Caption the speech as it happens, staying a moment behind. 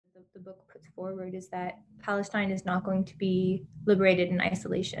the book puts forward is that Palestine is not going to be liberated in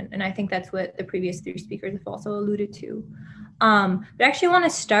isolation. And I think that's what the previous three speakers have also alluded to. But I actually want to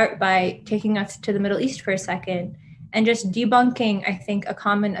start by taking us to the Middle East for a second and just debunking, I think, a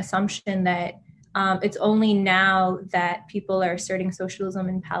common assumption that it's only now that people are asserting socialism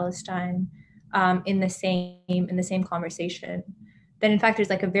in Palestine in the same conversation. That in fact, there's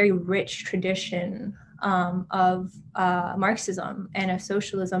like a very rich tradition of Marxism and of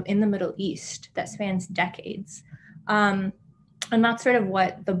socialism in the Middle East that spans decades. And that's sort of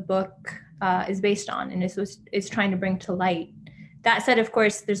what the book is based on and is trying to bring to light. That said, of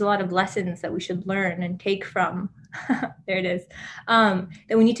course, there's a lot of lessons that we should learn and take from, there it is, that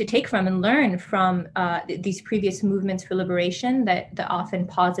we need to take from and learn from these previous movements for liberation that often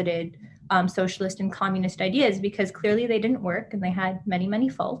posited socialist and communist ideas, because clearly they didn't work and they had many, many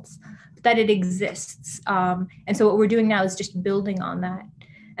faults, but that it exists. And so what we're doing now is just building on that.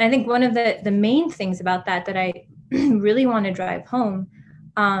 And I think one of the main things about that I really want to drive home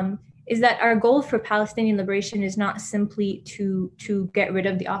is that our goal for Palestinian liberation is not simply to get rid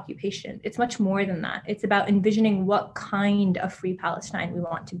of the occupation. It's much more than that. It's about envisioning what kind of free Palestine we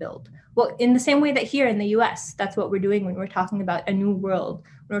want to build. Well, in the same way that here in the US, that's what we're doing when we're talking about a new world,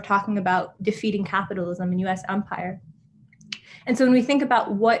 when we're talking about defeating capitalism and US empire. And so when we think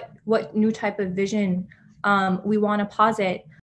about what new type of vision we want to posit,